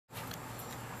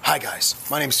Hi guys,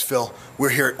 my name's Phil. We're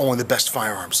here at Only the Best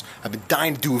Firearms. I've been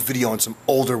dying to do a video on some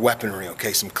older weaponry,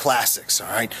 okay? Some classics,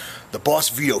 alright? The boss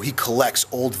Vito, he collects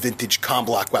old vintage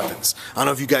Comblock weapons. I don't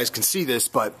know if you guys can see this,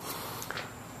 but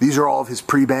these are all of his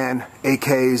pre-ban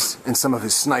AKs and some of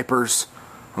his snipers,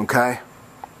 okay?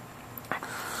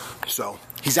 So,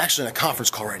 he's actually in a conference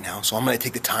call right now, so I'm going to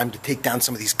take the time to take down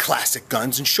some of these classic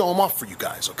guns and show them off for you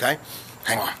guys, okay?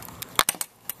 Hang on.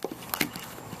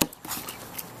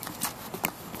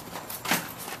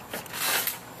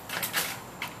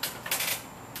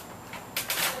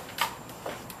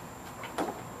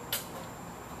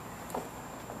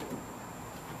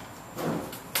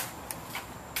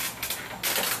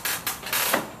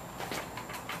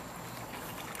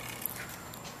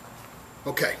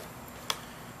 Okay,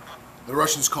 the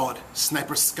Russians call it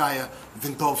Sniperskaya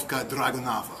Vintovka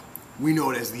Dragunova. We know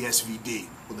it as the SVD,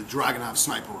 or the Dragunov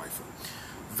sniper rifle.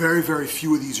 Very, very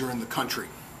few of these are in the country.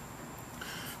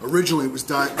 Originally it was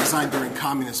designed during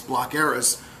communist bloc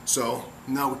eras, so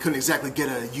no, we couldn't exactly get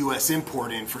a US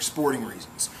import in for sporting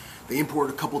reasons. They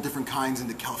imported a couple different kinds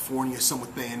into California, some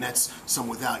with bayonets, some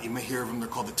without. You may hear of them, they're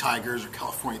called the Tigers or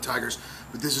California Tigers,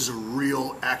 but this is a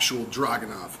real, actual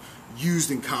Dragunov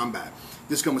used in combat.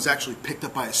 This gun was actually picked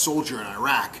up by a soldier in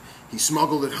Iraq. He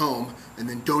smuggled it home and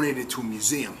then donated it to a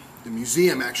museum. The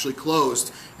museum actually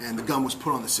closed and the gun was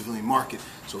put on the civilian market,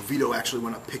 so Vito actually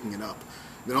went up picking it up.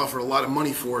 Then offered a lot of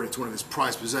money for it. It's one of his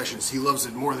prized possessions. He loves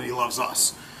it more than he loves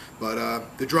us. But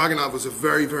the Dragunov was a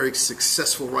very, very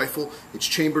successful rifle. It's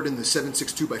chambered in the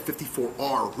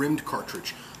 7.62x54R rimmed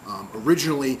cartridge.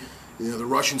 Originally, the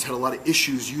Russians had a lot of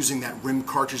issues using that rimmed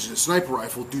cartridge as a sniper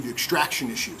rifle due to extraction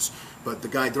issues. But the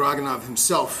guy Dragunov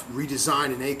himself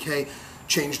redesigned an AK,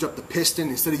 changed up the piston.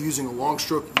 Instead of using a long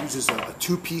stroke, it uses a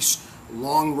two-piece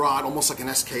long rod, almost like an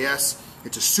SKS.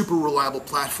 It's a super reliable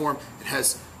platform. It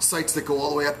has sights that go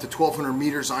all the way up to 1,200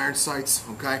 meters, iron sights,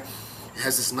 okay? It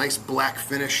has this nice black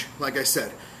finish. Like I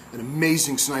said, an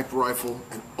amazing sniper rifle,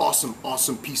 an awesome,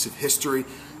 awesome piece of history.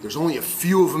 There's only a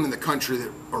few of them in the country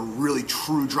that are really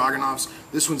true Dragunovs.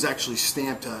 This one's actually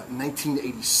stamped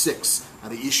 1986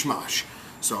 out of Ishmash.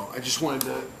 So I just wanted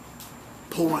to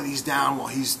pull one of these down while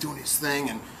he's doing his thing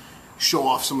and show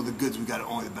off some of the goods we got at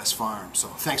Only the Best Firearms. So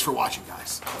thanks for watching,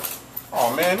 guys.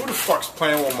 Oh man, who the fuck's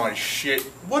playing with my shit?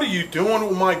 What are you doing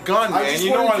with my gun, man?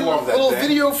 You know I love that thing. A little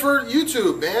video for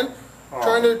YouTube, man. Oh.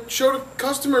 Trying to show the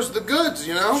customers the goods,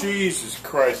 you know? Jesus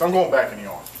Christ, I'm going back in the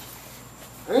office.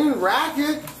 I didn't rack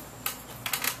it.